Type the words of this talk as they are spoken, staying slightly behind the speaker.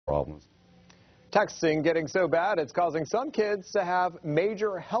problems. Texting getting so bad it's causing some kids to have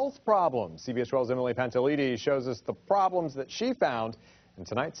major health problems. CBS 12's Emily Pantalidi shows us the problems that she found in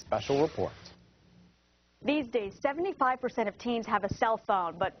tonight's special report. These days, 75% of teens have a cell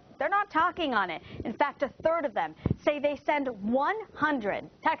phone, but they're not talking on it. In fact, a third of them say they send 100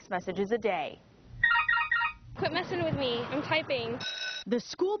 text messages a day. Quit messing with me. I'm typing. The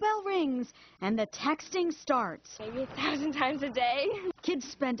school bell rings and the texting starts. Maybe 1,000 times a day. Kids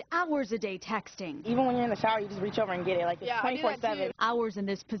spend hours a day texting. Even when you're in the shower, you just reach over and get it. Like, it's 24/7. Hours in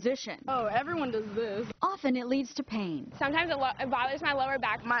this position. Oh, everyone does this. Often it leads to pain. Sometimes it bothers my lower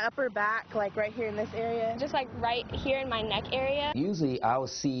back. My upper back, like right here in this area. Just like right here in my neck area. Usually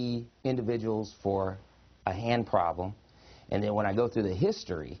I'll see individuals for a hand problem, and then when I go through the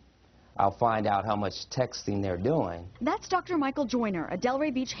history, I'll find out how much texting they're doing. That's Dr. Michael Joyner, a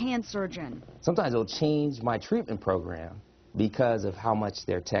Delray Beach hand surgeon. Sometimes it'll change my treatment program because of how much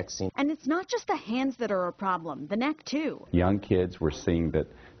they're texting. And it's not just the hands that are a problem, the neck too. Young kids, we're seeing that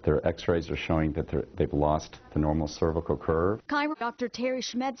their x-rays are showing that they've lost the normal cervical curve. Dr. Terry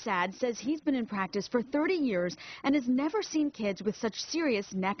Schmedsad says he's been in practice for 30 years and has never seen kids with such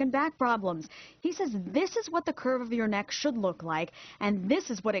serious neck and back problems. He says this is what the curve of your neck should look like, and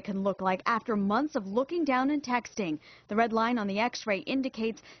this is what it can look like after months of looking down and texting. The red line on the x-ray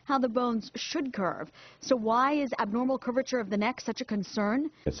indicates how the bones should curve. So why is abnormal curvature of the neck such a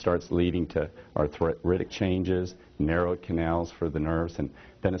concern? It starts leading to arthritic changes, narrowed canals for the nerves, and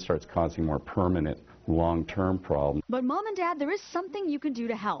then it starts causing more permanent long-term problems. But Mom and Dad, there is something you can do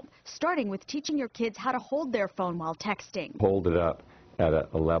to help, starting with teaching your kids how to hold their phone while texting. Hold it up at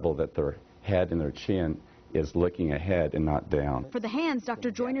a level that their head and their chin is looking ahead and not down. For the hands, Dr.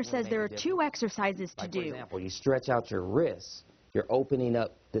 Joyner says there are 2 exercises to do. For example, you stretch out your wrists, you're opening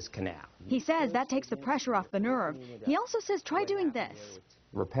up this canal. He says that takes the pressure off the nerve. He also says try doing this.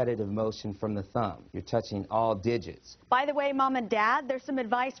 Repetitive motion from the thumb. You're touching all digits. By the way, Mom and Dad, there's some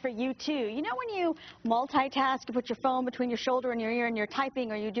advice for you too. You know when you multitask, you put your phone between your shoulder and your ear and you're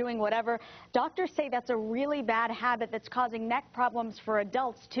typing or you're doing whatever? Doctors say that's a really bad habit that's causing neck problems for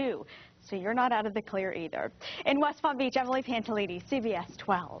adults too. So you're not out of the clear either. In West Palm Beach, Emily Pantalidi, CBS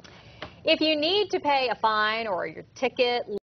 12. If you need to pay a fine or your ticket,